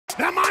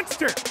The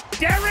monster,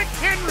 Derrick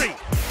Henry.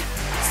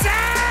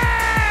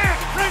 Sack!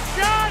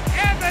 Rashad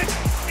Evans,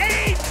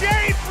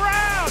 A.J.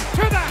 Brown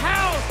to the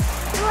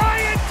house.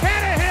 Ryan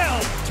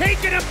Tannehill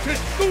taking him to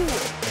school.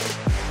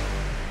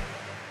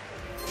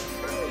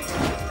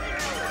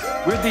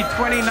 With the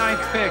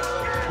 29th pick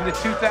in the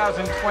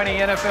 2020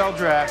 NFL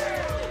Draft,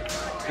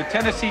 the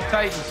Tennessee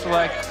Titans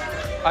select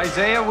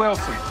Isaiah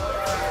Wilson,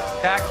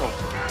 tackle,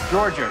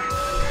 Georgia.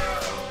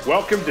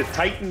 Welcome to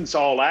Titans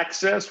All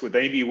Access with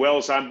Amie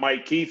Wells. I'm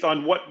Mike Keith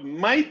on what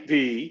might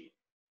be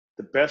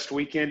the best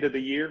weekend of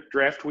the year,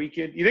 draft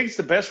weekend. You think it's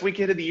the best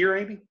weekend of the year,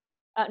 Amie?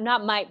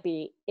 Not might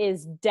be,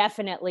 is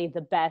definitely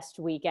the best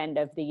weekend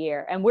of the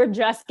year. And we're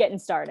just getting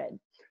started.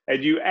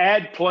 And you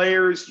add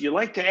players, you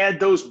like to add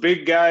those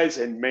big guys,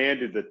 and man,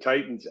 did the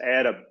Titans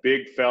add a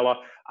big fella.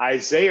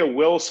 Isaiah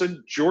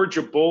Wilson,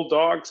 Georgia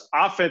Bulldogs,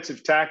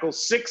 offensive tackle,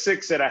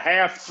 6'6 and a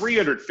half,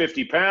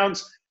 350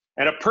 pounds,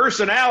 and a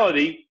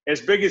personality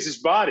as big as his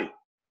body.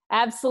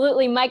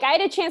 Absolutely, Mike. I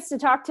had a chance to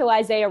talk to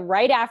Isaiah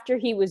right after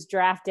he was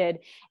drafted.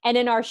 And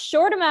in our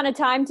short amount of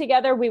time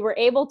together, we were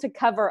able to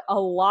cover a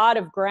lot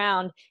of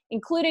ground,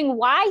 including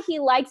why he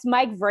likes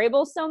Mike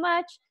Vrabel so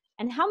much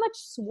and how much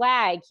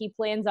swag he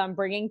plans on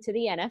bringing to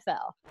the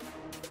NFL.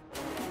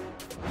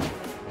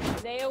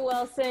 Isaiah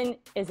Wilson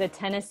is a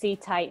Tennessee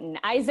Titan.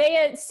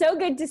 Isaiah, it's so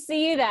good to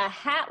see you. The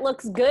hat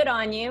looks good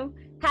on you.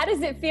 How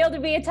does it feel to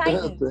be a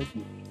Titan? Thank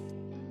you.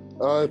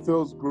 It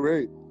feels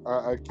great.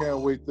 I can't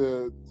wait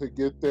to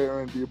get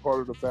there and be a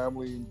part of the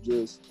family and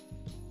just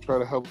try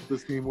to help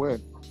this team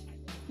win.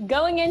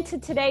 Going into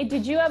today,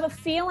 did you have a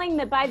feeling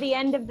that by the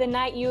end of the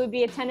night you would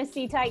be a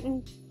Tennessee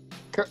Titan?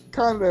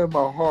 Kind of in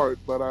my heart,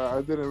 but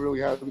I didn't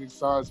really have any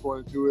signs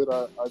going into it.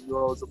 I knew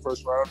I was a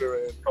first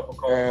rounder,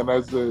 and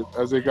as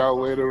it got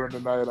later in the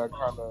night, I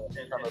kind of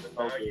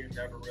felt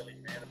it.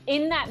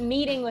 In that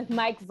meeting with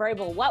Mike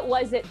Vrabel, what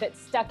was it that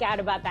stuck out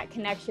about that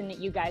connection that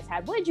you guys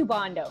had? What did you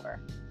bond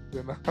over?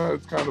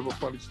 It's kind of a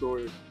funny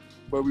story,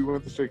 but we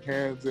went to shake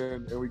hands,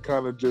 and we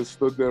kind of just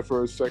stood there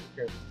for a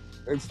second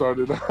and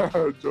started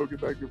joking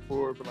back and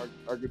forth, and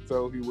I could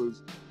tell he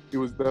was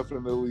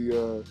definitely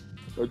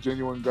a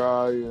genuine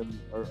guy and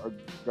a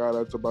guy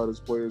that's about his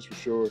players for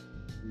sure.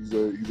 He's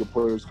a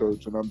players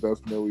coach, and I'm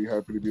definitely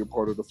happy to be a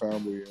part of the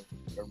family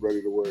and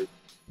ready to work.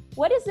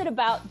 What is it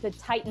about the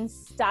Titans'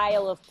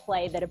 style of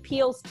play that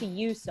appeals to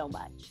you so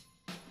much?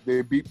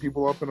 They beat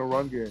people up in a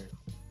run game,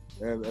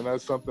 and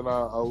that's something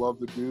I love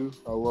to do.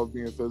 I love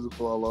being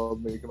physical. I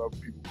love making other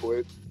people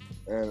quit,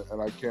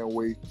 and I can't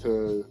wait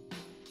to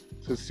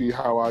see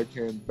how I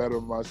can better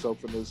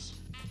myself in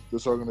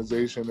this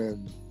organization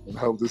and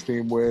help this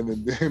team win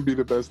and be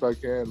the best I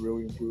can,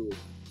 really improve.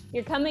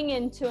 You're coming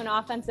into an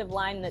offensive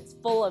line that's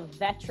full of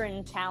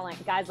veteran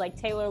talent, guys like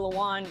Taylor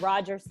Lewan,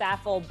 Roger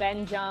Saffold,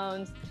 Ben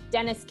Jones,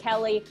 Dennis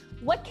Kelly.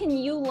 What can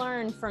you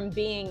learn from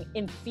being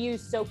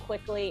infused so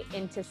quickly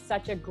into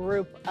such a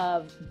group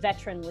of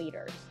veteran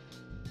leaders?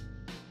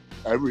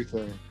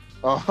 Everything.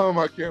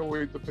 I can't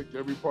wait to pick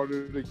every part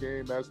of the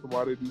game, ask them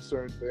why they do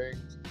certain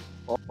things,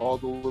 all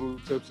the little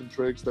tips and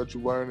tricks that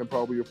you learn in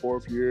probably your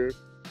fourth year.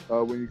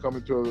 When you come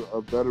into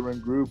a veteran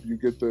group, you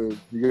get to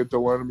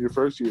learn them your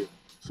first year,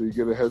 so you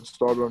get a head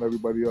start on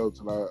everybody else.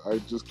 And I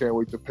just can't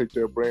wait to pick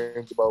their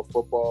brains about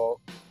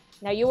football.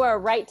 Now, you were a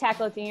right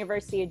tackle at the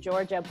University of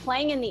Georgia,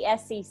 playing in the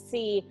SEC.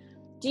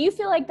 Do you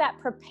feel like that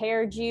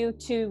prepared you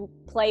to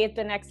play at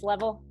the next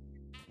level?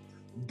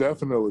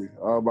 Definitely.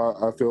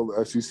 I feel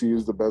the SEC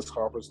is the best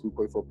conference to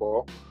play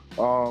football.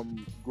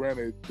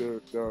 Granted,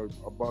 there are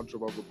a bunch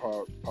of other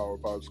Power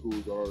 5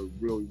 schools that are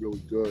really,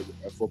 really good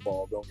at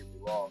football, don't get me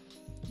wrong.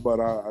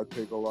 But I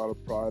take a lot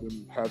of pride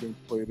in having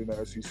played in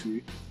the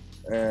SEC.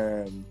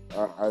 And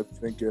I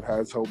think it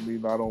has helped me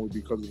not only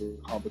because of the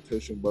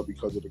competition, but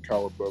because of the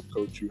caliber of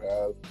coach you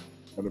have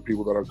and the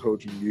people that are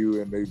coaching you,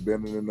 and they've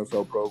been in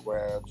NFL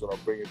programs and are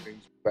bringing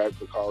things back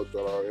to college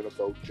that are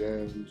NFL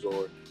gyms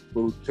or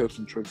little tips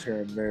and tricks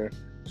here and there.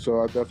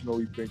 So I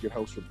definitely think it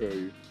helps prepare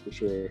you, for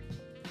sure.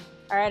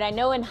 All right, I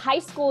know in high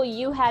school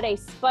you had a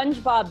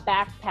SpongeBob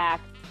backpack.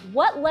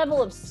 What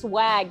level of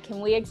swag can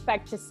we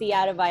expect to see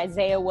out of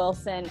Isaiah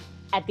Wilson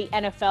at the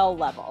NFL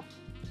level?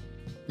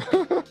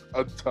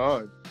 A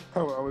ton.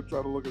 I'm going to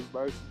try to look as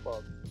nice as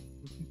possible.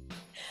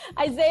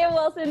 Isaiah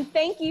Wilson,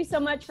 thank you so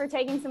much for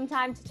taking some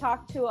time to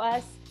talk to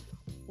us.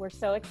 We're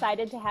so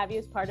excited to have you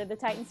as part of the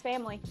Titans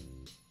family.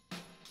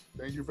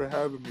 Thank you for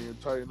having me, and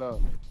tighten up.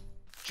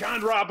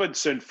 Jon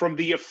Robinson from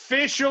the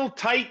official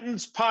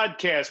Titans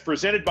podcast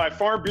presented by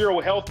Farm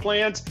Bureau Health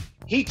Plans.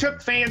 He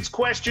took fans'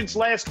 questions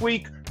last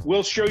week.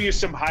 We'll show you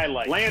some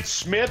highlights. Lance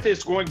Smith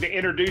is going to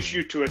introduce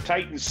you to a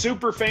Titans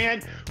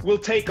superfan. We'll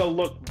take a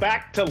look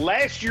back to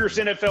last year's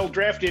NFL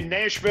draft in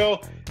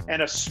Nashville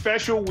and a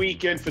special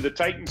weekend for the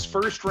Titans'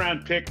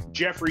 first-round pick,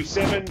 Jeffrey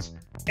Simmons.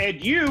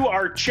 And you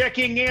are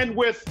checking in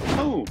with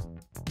whom?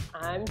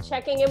 I'm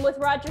checking in with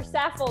Roger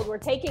Saffold. We're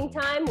taking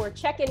time. We're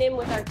checking in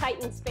with our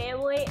Titans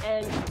family,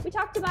 and we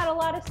talked about a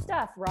lot of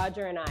stuff,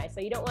 Roger and I,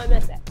 so you don't want to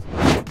miss it.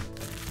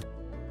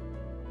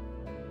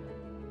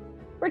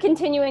 We're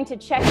continuing to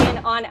check in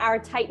on our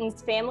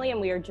Titans family,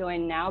 and we are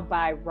joined now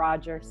by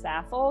Roger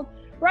Saffold.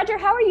 Roger,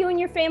 how are you and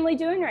your family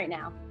doing right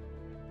now?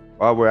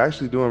 We're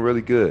actually doing really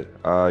good.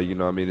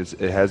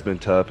 It has been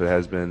tough. It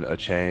has been a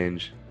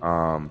change.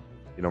 My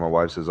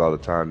wife says all the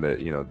time that,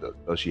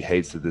 though she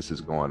hates that this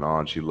is going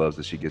on, she loves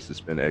that she gets to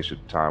spend extra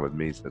time with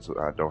me since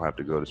I don't have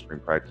to go to spring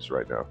practice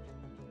right now.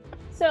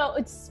 So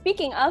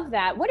speaking of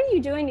that, what are you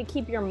doing to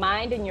keep your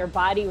mind and your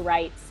body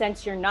right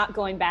since you're not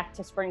going back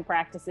to spring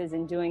practices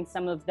and doing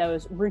some of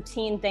those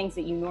routine things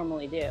that you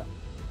normally do?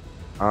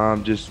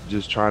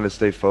 Just trying to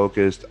stay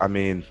focused.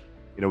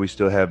 We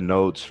still have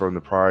notes from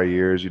the prior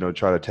years,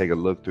 try to take a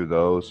look through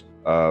those.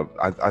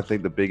 I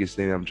think the biggest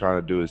thing I'm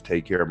trying to do is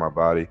take care of my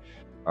body.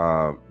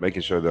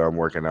 Making sure that I'm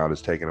working out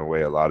is taking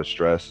away a lot of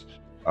stress,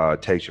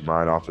 takes your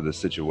mind off of the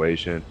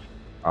situation.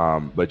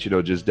 But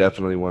just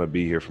definitely want to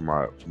be here for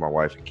my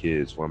wife and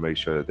kids. Want to make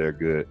sure that they're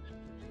good,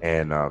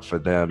 and for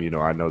them,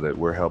 I know that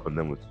we're helping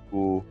them with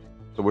school,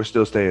 so we're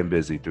still staying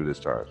busy through this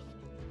time.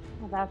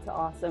 Well, that's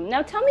awesome.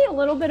 Now tell me a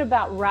little bit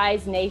about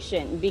Rise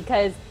Nation,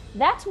 because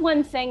that's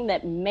one thing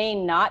that may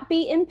not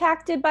be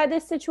impacted by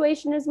this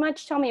situation as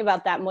much. Tell me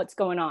about that and what's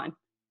going on.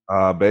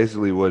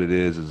 Basically what it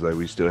is like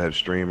we still have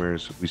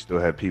streamers, we still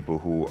have people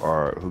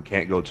who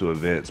can't go to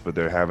events, but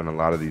they're having a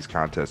lot of these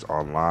contests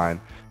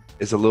online.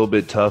 It's a little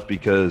bit tough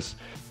because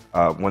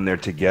when they're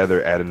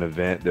together at an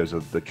event,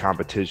 the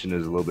competition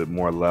is a little bit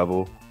more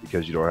level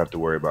because you don't have to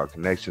worry about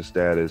connection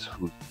status,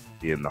 who's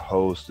being the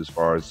host as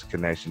far as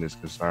connection is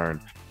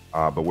concerned.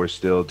 But we're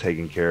still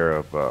taking care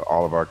of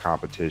all of our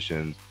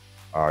competitions.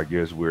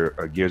 Gears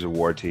of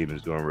War team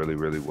is doing really,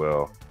 really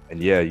well. And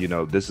yeah,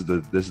 this is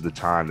the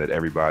time that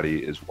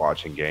everybody is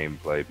watching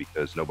gameplay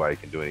because nobody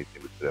can do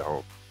anything with it at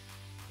home.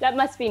 That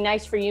must be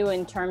nice for you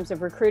in terms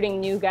of recruiting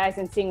new guys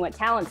and seeing what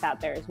talent's out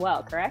there as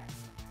well, correct?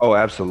 Oh,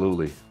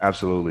 absolutely.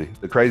 Absolutely.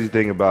 The crazy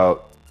thing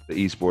about the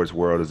esports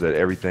world is that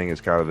everything is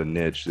kind of a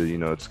niche.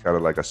 It's kind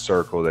of like a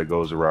circle that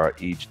goes around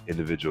each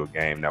individual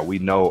game. Now, we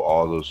know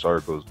all those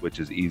circles, which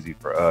is easy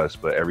for us,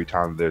 but every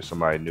time there's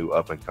somebody new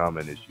up and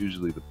coming, it's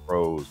usually the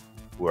pros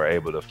who are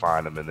able to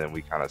find them, and then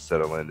we kind of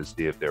settle in to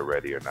see if they're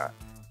ready or not.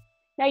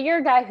 Now, you're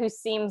a guy who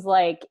seems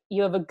like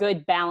you have a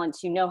good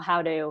balance. You know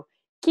how to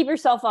keep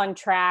yourself on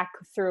track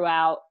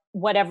throughout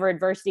whatever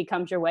adversity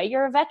comes your way.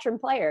 You're a veteran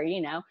player,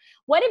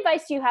 What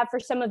advice do you have for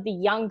some of the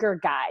younger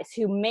guys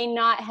who may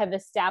not have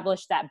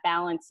established that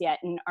balance yet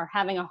and are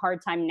having a hard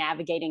time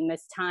navigating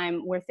this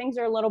time where things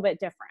are a little bit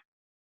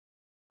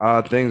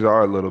different? Things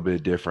are a little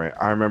bit different.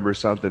 I remember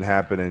something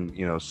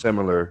happening,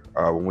 similar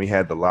when we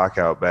had the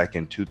lockout back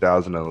in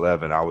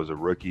 2011. I was a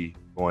rookie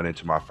going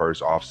into my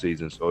first off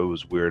season, so it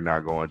was weird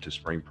not going to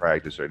spring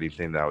practice or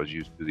anything that I was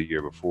used to the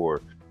year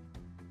before.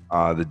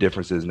 The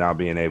difference is now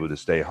being able to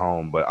stay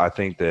home. But I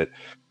think that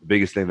the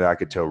biggest thing that I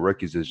could tell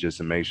rookies is just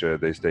to make sure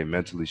that they stay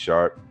mentally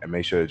sharp and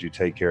make sure that you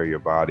take care of your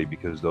body,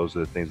 because those are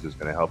the things that's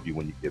going to help you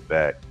when you get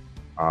back.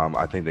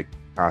 I think that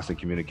constant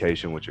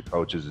communication with your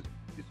coaches is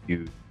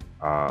huge.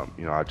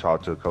 I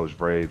talked to Coach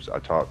Braves, I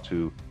talked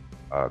to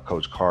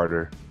Coach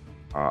Carter,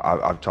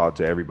 I've talked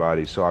to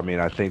everybody. So,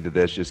 I think that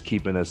that's just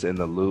keeping us in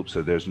the loop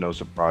so there's no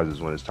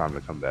surprises when it's time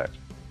to come back.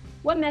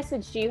 What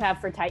message do you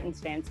have for Titans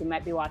fans who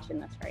might be watching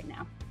this right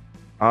now?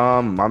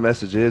 My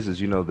message is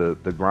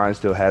the grind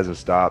still hasn't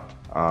stopped.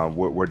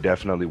 We're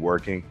definitely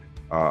working.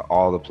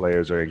 All the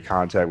players are in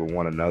contact with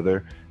one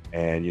another,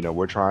 and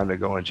we're trying to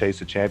go and chase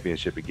a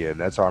championship again.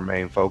 That's our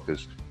main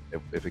focus.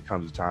 If it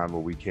comes a time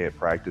where we can't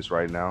practice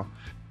right now,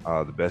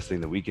 the best thing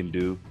that we can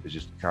do is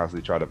just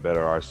constantly try to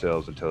better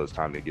ourselves until it's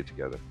time to get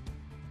together.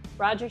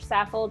 Roger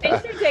Saffold,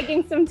 thanks for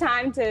taking some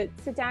time to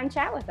sit down and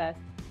chat with us.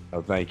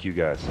 Oh, thank you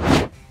guys.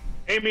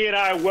 Amy and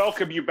I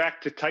welcome you back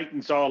to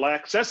Titans All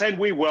Access, and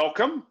we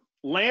welcome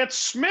Lance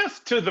Smith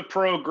to the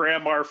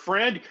program, our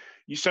friend.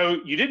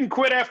 So you didn't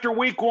quit after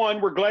week one.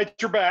 We're glad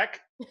you're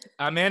back.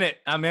 I'm in it.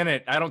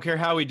 I don't care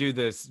how we do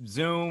this.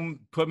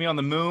 Zoom, put me on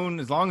the moon.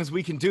 As long as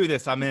we can do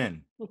this, I'm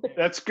in.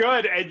 That's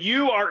good. And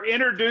you are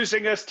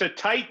introducing us to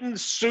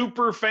Titans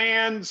super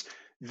fans.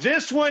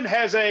 This one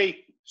has a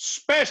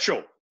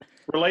special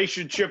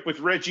relationship with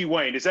Reggie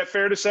Wayne. Is that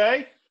fair to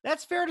say?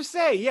 That's fair to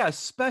say. Yeah,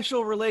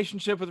 special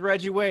relationship with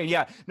Reggie Wayne.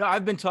 Yeah, no,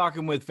 I've been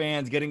talking with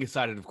fans, getting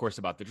excited, of course,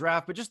 about the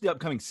draft, but just the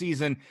upcoming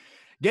season,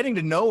 getting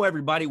to know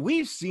everybody.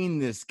 We've seen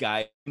this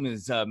guy. His name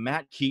is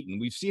Matt Keaton.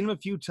 We've seen him a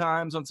few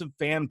times on some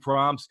fan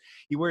prompts.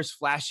 He wears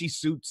flashy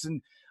suits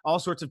and all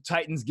sorts of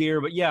Titans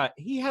gear. But yeah,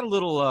 he had a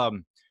little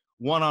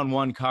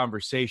one-on-one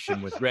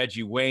conversation with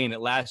Reggie Wayne at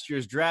last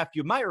year's draft.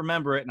 You might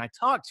remember it, and I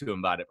talked to him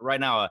about it. But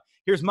right now,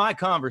 here's my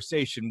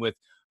conversation with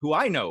who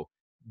I know,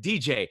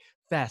 DJ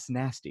Fast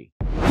Nasty.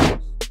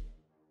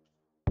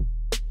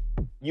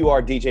 You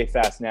are DJ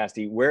Fast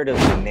Nasty. Where does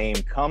the name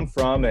come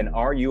from, and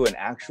are you an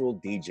actual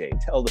DJ?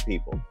 Tell the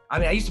people. I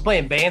mean, I used to play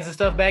in bands and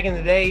stuff back in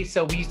the day,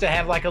 so we used to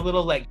have like a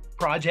little like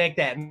project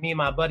that me and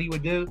my buddy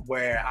would do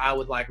where I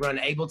would like run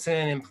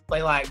Ableton and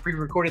play like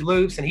pre-recorded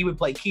loops, and he would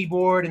play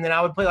keyboard, and then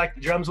I would play like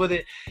the drums with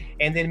it.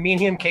 And then me and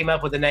him came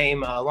up with the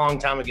name a long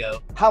time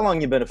ago. How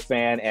long you been a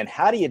fan, and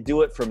how do you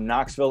do it from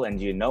Knoxville, and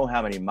do you know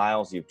how many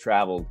miles you've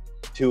traveled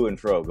to and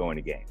fro going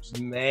to games?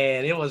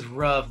 Man, it was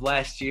rough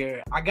last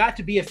year. I got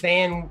to be a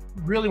fan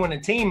really when the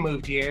team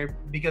moved here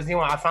because, you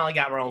know, I finally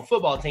got my own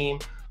football team.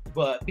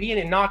 But being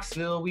in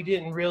Knoxville, we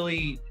didn't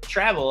really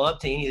travel up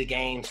to any of the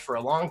games for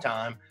a long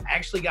time. I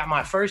actually got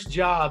my first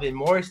job in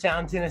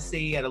Morristown,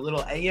 Tennessee at a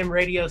little AM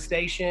radio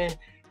station,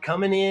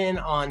 coming in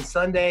on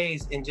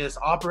Sundays and just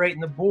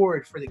operating the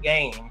board for the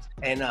games.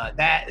 And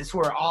that is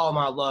where all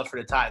my love for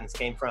the Titans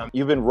came from.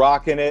 You've been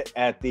rocking it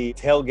at the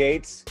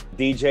tailgates,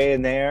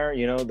 DJing there,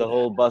 you know, the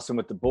whole Bussin'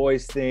 with the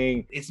Boys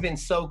thing. It's been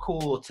so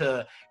cool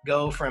to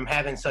go from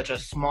having such a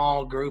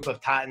small group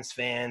of Titans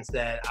fans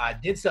that I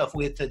did stuff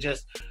with to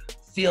just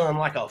feeling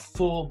like a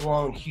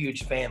full-blown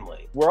huge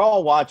family. We're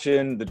all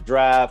watching the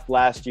draft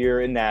last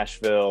year in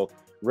Nashville.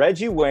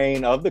 Reggie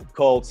Wayne of the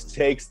Colts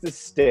takes the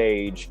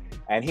stage,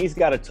 and he's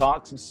got to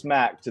talk some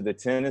smack to the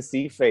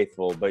Tennessee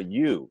faithful. But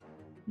you,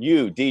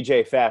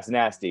 DJ Fast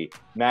Nasty,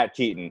 Matt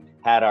Keaton,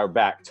 had our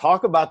back.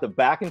 Talk about the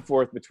back and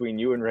forth between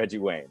you and Reggie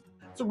Wayne.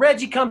 So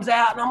Reggie comes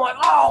out, and I'm like,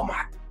 oh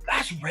my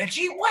gosh,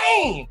 Reggie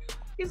Wayne.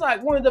 He's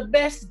like one of the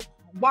best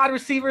wide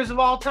receivers of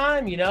all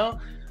time, you know?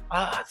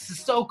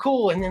 It's so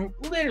cool. And then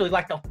literally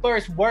like the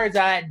first words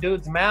out of that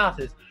dude's mouth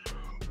is,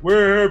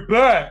 we're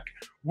back,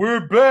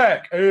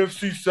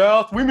 AFC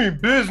South, we mean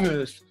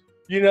business,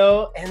 you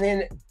know? And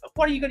then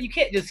what are you going to, you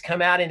can't just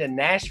come out into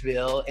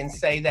Nashville and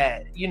say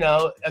that, you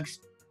know,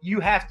 you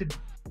have to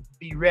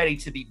be ready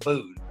to be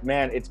booed.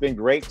 Man, it's been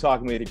great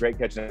talking with you, great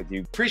catching up with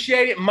you.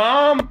 Appreciate it,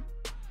 Mom.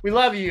 We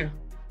love you.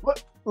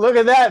 Look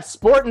at that,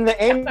 sporting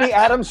the Amy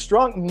Adams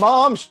Strunk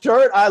mom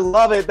shirt. I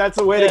love it. That's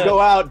a way to go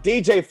out.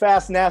 DJ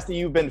Fast Nasty,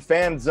 you've been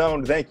fan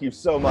zoned. Thank you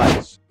so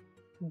much.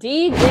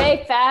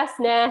 DJ Fast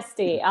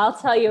Nasty. I'll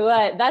tell you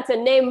what, that's a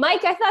name.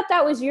 Mike, I thought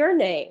that was your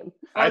name.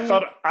 I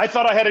thought I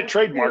had it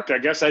trademarked. I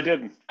guess I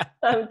didn't.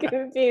 I'm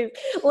confused.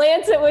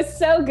 Lance, it was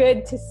so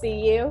good to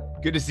see you.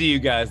 Good to see you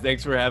guys.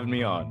 Thanks for having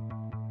me on.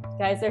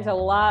 Guys, there's a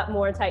lot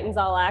more Titans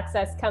All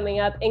Access coming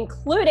up,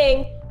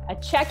 including a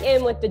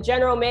check-in with the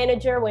general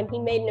manager when he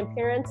made an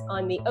appearance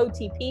on the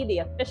OTP, the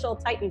official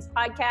Titans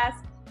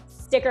podcast.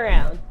 Stick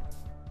around.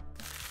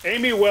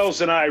 Amie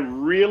Wells and I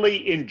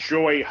really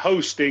enjoy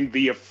hosting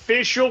the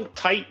official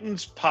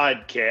Titans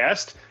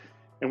podcast,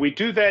 and we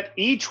do that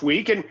each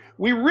week. And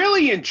we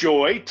really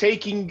enjoy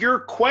taking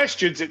your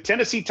questions at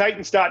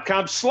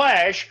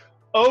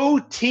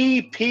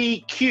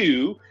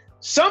TennesseeTitans.com/OTPQ.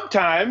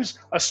 Sometimes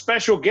a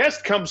special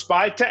guest comes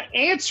by to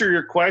answer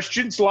your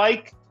questions,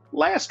 like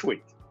last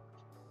week.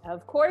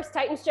 Of course,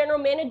 Titans general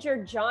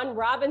manager Jon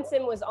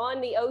Robinson was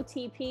on the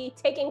OTP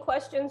taking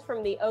questions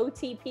from the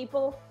OT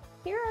people.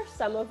 Here are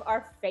some of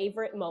our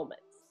favorite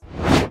moments.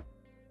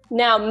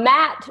 Now,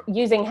 Matt,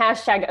 using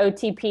hashtag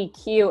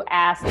OTPQ,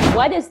 asked,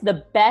 what is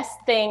the best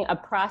thing a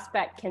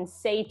prospect can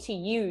say to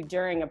you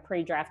during a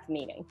pre-draft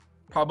meeting?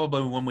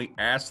 Probably when we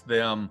ask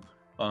them,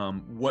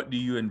 what do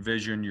you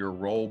envision your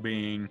role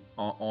being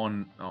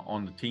on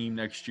the team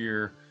next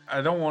year?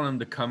 I don't want them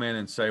to come in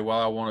and say, well,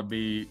 I want to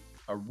be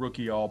a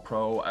rookie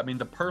all-pro. I mean,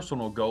 the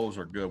personal goals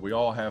are good. We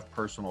all have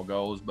personal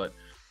goals, but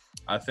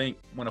I think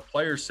when a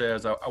player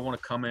says, I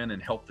want to come in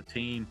and help the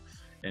team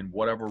in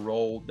whatever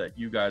role that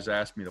you guys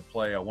ask me to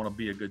play, I want to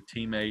be a good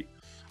teammate,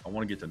 I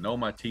want to get to know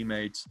my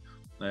teammates,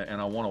 and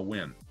I want to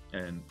win.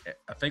 And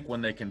I think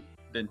when they can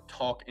then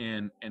talk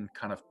in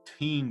kind of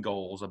team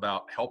goals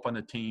about helping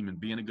the team and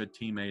being a good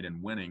teammate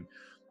and winning,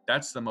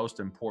 that's the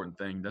most important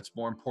thing. That's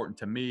more important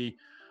to me.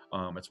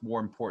 It's more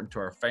important to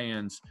our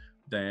fans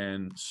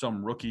than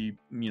some rookie,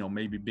 you know,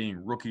 maybe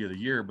being rookie of the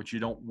year, but you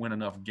don't win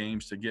enough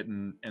games to get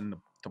in the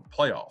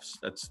playoffs.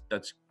 That's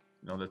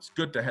you know, that's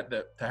good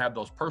to have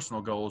those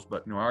personal goals,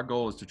 but you know, our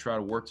goal is to try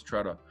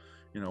to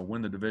you know,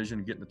 win the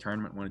division, get in the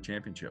tournament, win a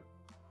championship.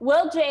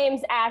 Will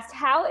James asked,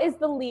 how is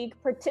the league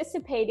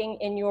participating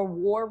in your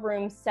war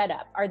room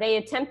setup? Are they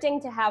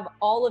attempting to have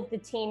all of the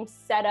teams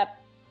set up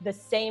the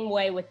same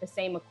way with the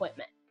same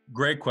equipment?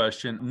 Great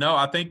question. No,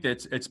 I think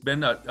it's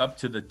been up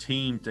to the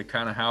team to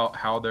kind of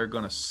how they're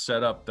going to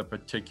set up the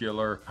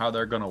particular, how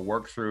they're going to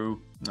work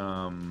through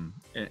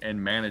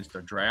and manage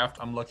the draft.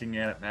 I'm looking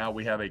at it now.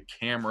 We have a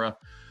camera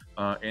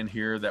in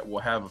here that will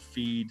have a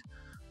feed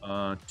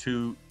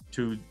to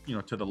the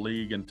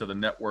league and to the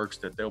networks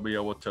that they'll be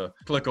able to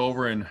click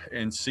over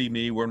and see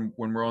me when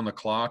we're on the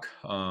clock.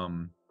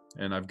 And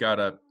I've got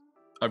an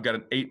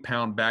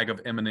 8-pound bag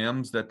of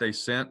M&Ms that they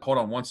sent. Hold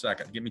on 1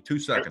 second. Give me 2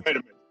 seconds. Wait a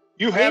minute.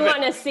 We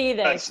want to see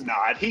this. That's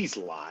not. He's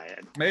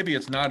lying. Maybe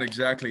it's not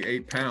exactly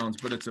 8 pounds,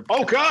 but it's a.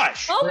 Oh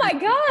gosh! Oh my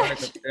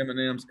gosh!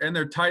 M&Ms, and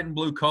they're Titan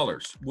blue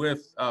colors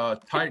with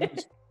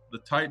Titans the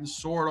Titan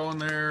sword on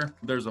there.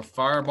 There's a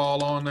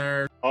fireball on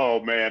there. Oh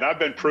man, I've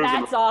been proving.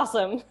 That's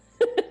awesome.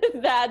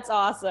 That's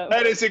awesome.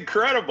 That is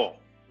incredible.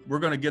 We're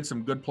going to get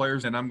some good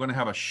players, and I'm going to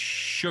have a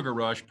sugar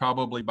rush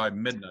probably by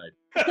midnight.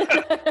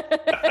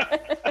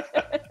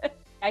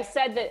 I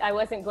said that I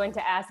wasn't going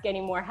to ask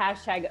any more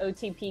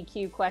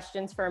 #OTPQ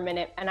questions for a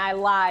minute, and I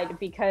lied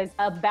because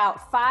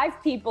about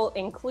 5 people,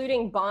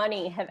 including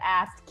Bonnie, have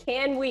asked,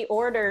 can we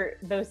order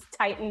those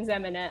Titans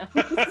M&Ms?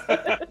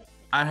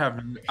 I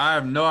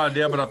have no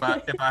idea,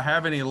 but if I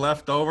have any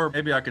left over,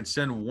 maybe I could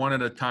send one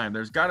at a time.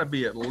 There's got to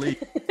be at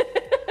least.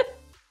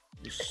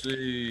 Let's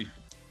see.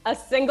 A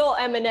single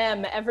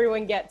M&M.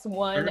 Everyone gets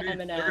one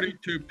M&M.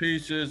 32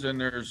 pieces, and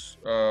there's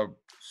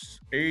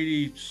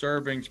 80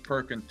 servings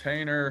per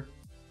container.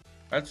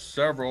 That's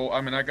several. I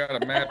mean, I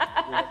got a math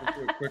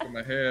real quick in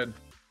my head.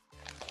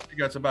 I think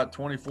that's about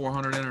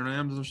 2,400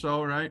 M&Ms or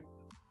so, right?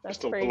 That's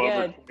Just pretty a little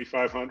over good.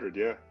 2,500,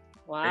 yeah.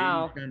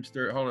 Wow. 80 times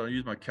 30. Hold on, I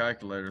use my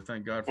calculator.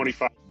 Thank God.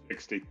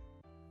 2,560.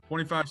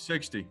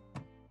 2,560.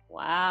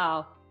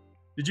 Wow.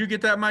 Did you get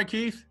that, Mike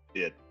Keith?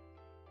 Did.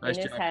 Nice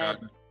In job, his head.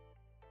 Cotton.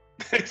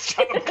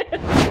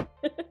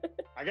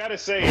 I gotta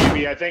say,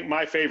 Amy, I think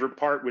my favorite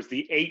part was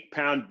the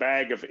 8-pound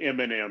bag of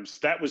M&Ms.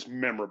 That was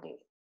memorable.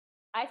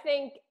 I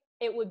think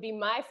it would be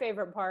my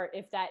favorite part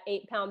if that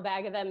 8-pound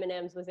bag of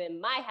M&Ms was in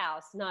my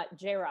house, not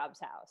J-Rob's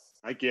house.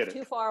 I get it.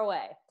 Too far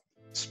away.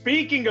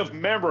 Speaking of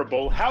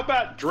memorable, how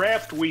about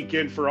draft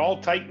weekend for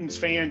all Titans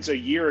fans a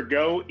year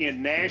ago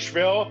in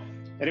Nashville?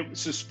 And it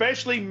was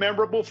especially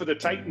memorable for the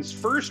Titans'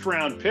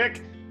 first-round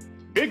pick,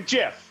 Big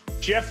Jeff,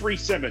 Jeffrey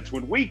Simmons.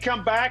 When we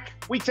come back,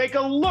 we take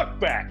a look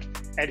back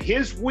at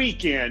his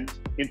weekend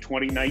in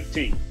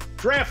 2019.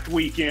 Draft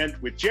weekend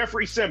with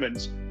Jeffrey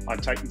Simmons on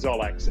Titans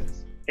All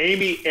Access.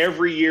 Amy,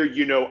 every year,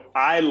 you know,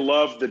 I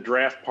love the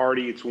draft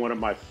party. It's one of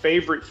my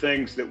favorite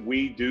things that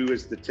we do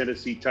as the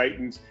Tennessee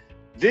Titans.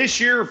 This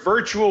year,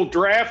 virtual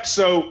draft,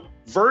 so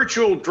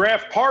virtual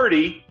draft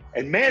party,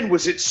 and man,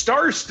 was it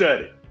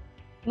star-studded.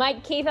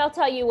 Mike, Keith, I'll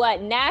tell you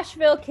what,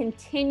 Nashville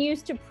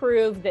continues to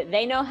prove that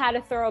they know how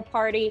to throw a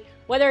party,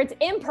 whether it's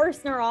in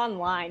person or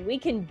online. We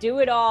can do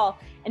it all.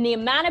 And the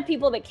amount of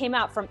people that came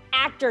out, from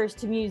actors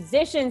to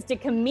musicians to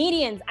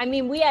comedians, I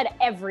mean, we had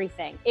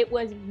everything. It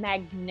was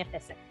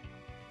magnificent.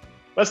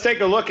 Let's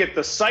take a look at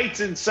the sights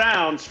and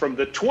sounds from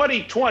the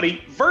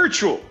 2020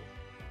 virtual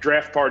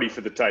draft party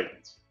for the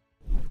Titans.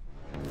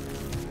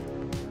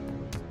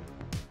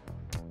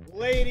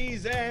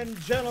 Ladies and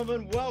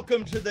gentlemen,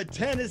 welcome to the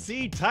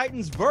Tennessee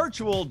Titans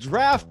virtual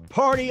draft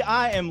party.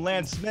 I am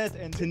Lance Smith,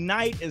 and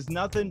tonight is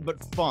nothing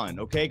but fun,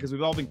 okay? Because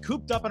we've all been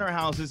cooped up in our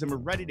houses, and we're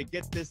ready to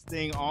get this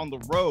thing on the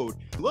road.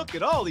 Look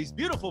at all these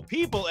beautiful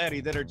people, Eddie,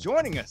 that are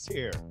joining us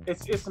here.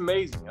 It's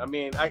amazing. I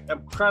mean,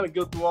 I'm trying to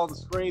go through all the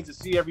screens to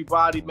see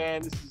everybody,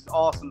 man. This is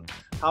awesome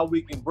how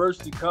we can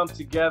virtually come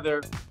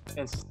together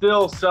and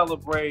still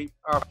celebrate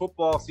our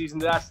football season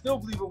that I still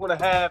believe we're going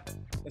to have,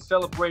 and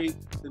celebrate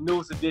the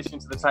newest addition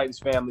to the Titans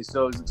family.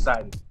 So it's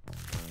exciting.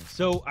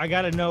 So I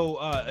got to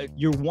know,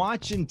 you're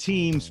watching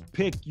teams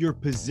pick your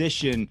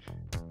position.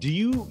 Do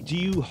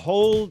you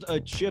hold a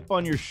chip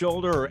on your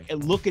shoulder or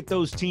look at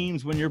those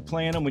teams when you're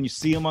playing them, when you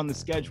see them on the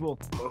schedule?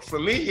 Well, for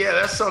me, yeah,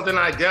 that's something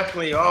I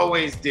definitely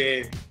always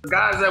did. The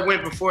guys that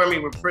went before me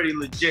were pretty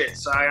legit.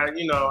 So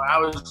I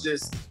was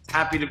just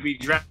happy to be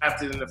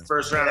drafted in the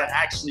first round. That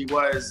actually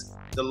was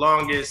the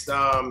longest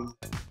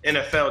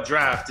NFL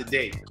draft to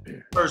date.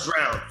 First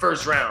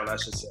round, I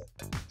should say.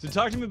 So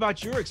talk to me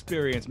about your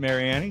experience,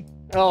 Marianne.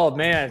 Oh,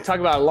 man. Talk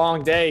about a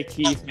long day,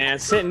 Keith, man.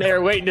 Sitting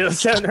there waiting to the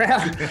 7th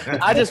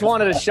round. I just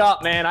wanted to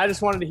shop, man. I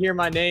just wanted to hear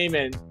my name.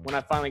 And when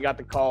I finally got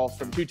the call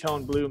from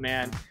Two-Tone Blue,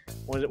 man,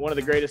 one of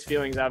the greatest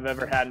feelings I've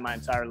ever had in my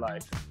entire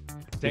life.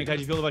 Tank, how'd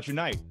you feel about your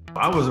night?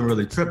 I wasn't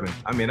really tripping.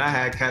 I mean, I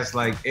had cats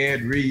like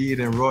Ed Reed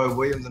and Roy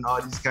Williams and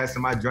all these cats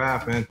in my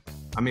draft. And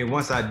I mean,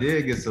 once I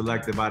did get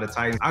selected by the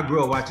Titans, I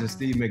grew up watching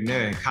Steve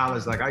McNair in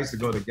college. Like, I used to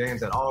go to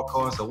games at all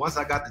costs. So once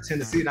I got to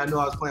Tennessee and I knew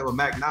I was playing with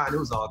Mac 9, it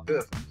was all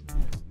good.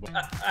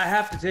 I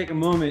have to take a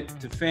moment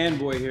to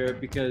fanboy here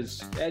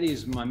because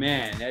Eddie's my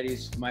man.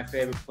 Eddie's my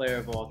favorite player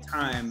of all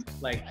time,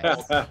 like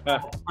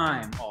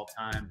all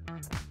time.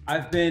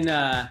 I've been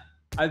a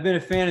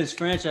fan of this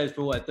franchise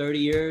for 30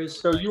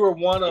 years. So you were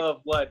one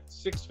of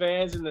 6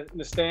 fans in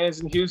the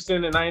stands in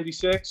Houston in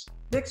 '96?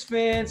 6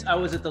 fans. I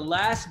was at the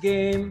last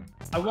game.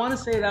 I want to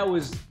say that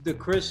was the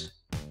Chris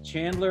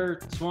Chandler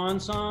Swan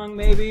song,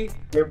 maybe.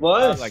 It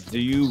was. Do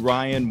you,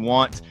 Ryan,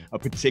 want a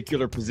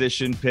particular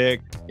position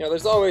pick? You know,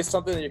 there's always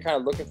something that you're kind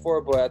of looking for,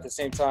 but at the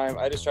same time,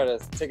 I just try to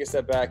take a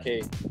step back.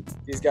 Hey,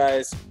 these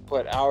guys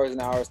put hours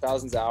and hours,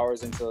 thousands of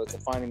hours into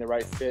finding the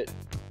right fit,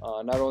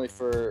 not only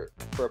for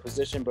a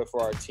position, but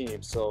for our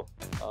team. So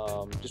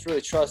just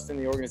really trust in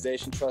the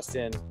organization, trust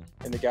in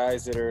the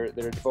guys that are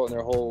devoting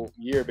their whole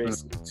year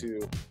basically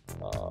to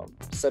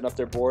setting up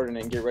their board and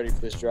then get ready for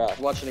this draft.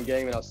 Watching a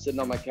game and I was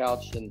sitting on my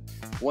couch and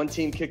one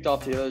team kicked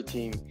off the other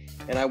team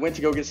and I went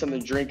to go get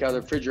something to drink out of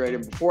the refrigerator.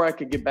 And before I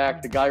could get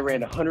back, the guy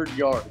ran 100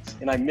 yards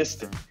and I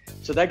missed him.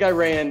 So that guy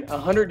ran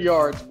 100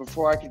 yards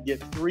before I could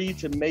get 3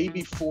 to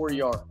maybe 4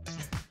 yards.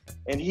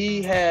 and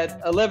he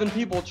had 11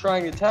 people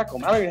trying to tackle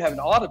him. I don't even have an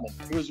ottoman.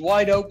 It was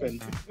wide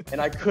open, and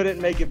I couldn't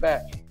make it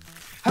back.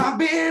 I've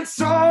been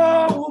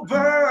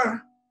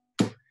sober,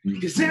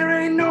 'cause there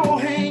ain't no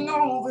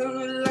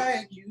hangover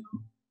like you,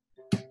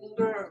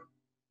 girl.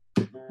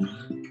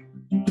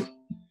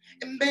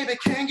 And baby,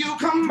 can you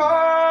come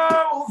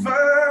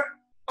over?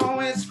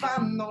 Always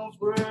find those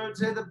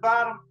words at the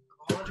bottom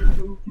of 100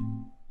 proof.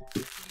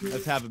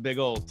 Let's have a big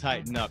old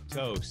tighten up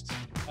toast.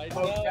 Tighten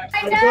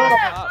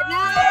up.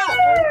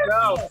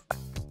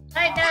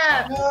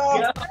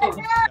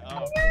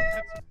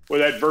 Well,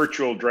 that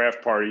virtual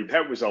draft party,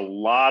 that was a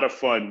lot of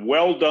fun.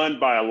 Well done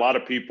by a lot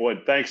of people,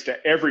 and thanks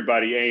to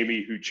everybody,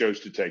 Amy, who chose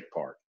to take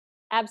part.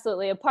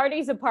 Absolutely. A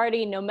party's a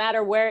party no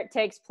matter where it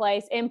takes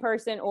place, in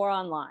person or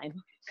online.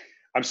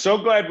 I'm so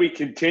glad we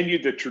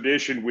continued the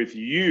tradition with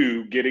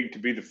you getting to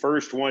be the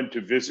first one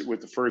to visit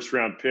with the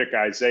first-round pick,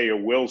 Isaiah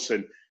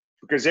Wilson,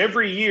 because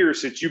every year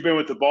since you've been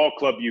with the ball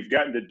club, you've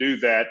gotten to do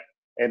that.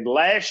 And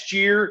last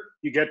year,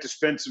 you got to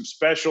spend some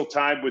special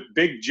time with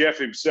Big Jeff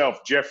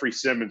himself, Jeffrey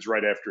Simmons,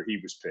 right after he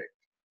was picked.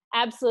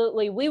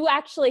 Absolutely. We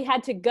actually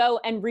had to go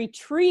and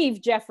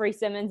retrieve Jeffrey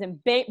Simmons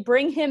and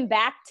bring him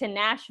back to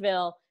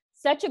Nashville.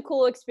 Such a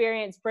cool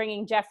experience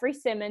bringing Jeffrey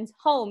Simmons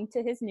home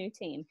to his new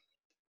team.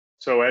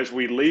 So as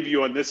we leave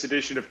you on this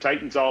edition of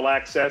Titans All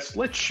Access,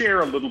 let's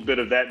share a little bit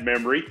of that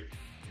memory.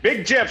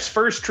 Big Jeff's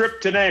first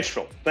trip to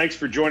Nashville. Thanks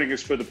for joining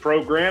us for the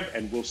program,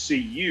 and we'll see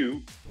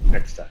you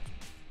next time.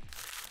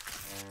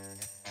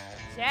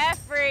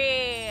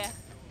 Jeffrey.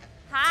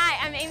 Hi,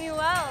 I'm Amie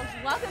Wells.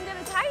 Welcome to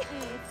the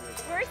Titans.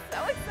 We're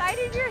so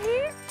excited you're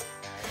here.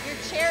 Your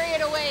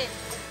chariot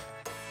awaits.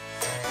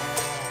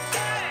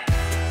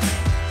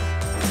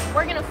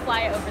 We're going to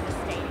fly over the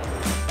stadium.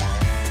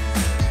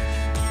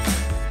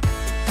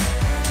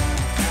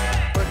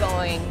 We're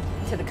going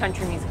to the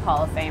Country Music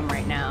Hall of Fame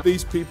right now.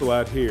 These people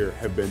out here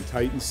have been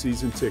Titans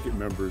season ticket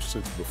members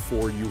since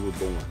before you were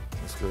born.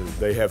 That's good.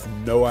 They have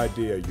no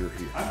idea you're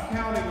here. I'm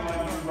counting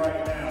on you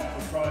right now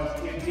because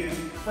in his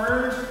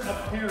first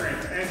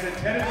appearance as a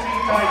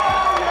Tennessee Titan,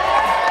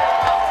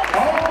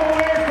 all the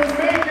way from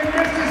Macon,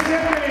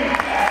 Mississippi,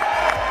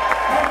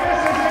 a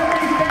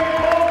Mississippi State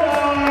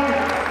Bulldog,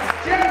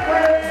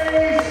 Jeffrey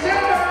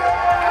Simmons!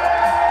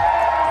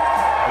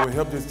 I will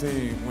help this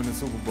team win the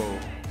Super Bowl.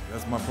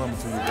 That's my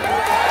promise to you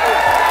guys.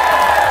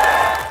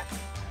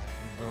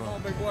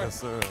 Big boy. Yes,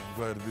 sir. I'm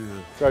glad to be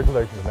here.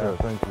 Congratulations, man. Sir,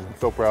 thank you. I'm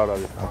so proud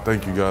of you.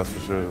 Thank you guys for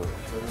sure.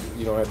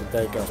 You don't have to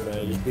thank us,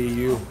 man. You be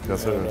you.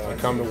 Yes, sir. And,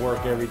 come to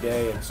work every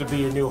day. And this will be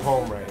your new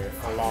home right here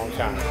for a long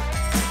time.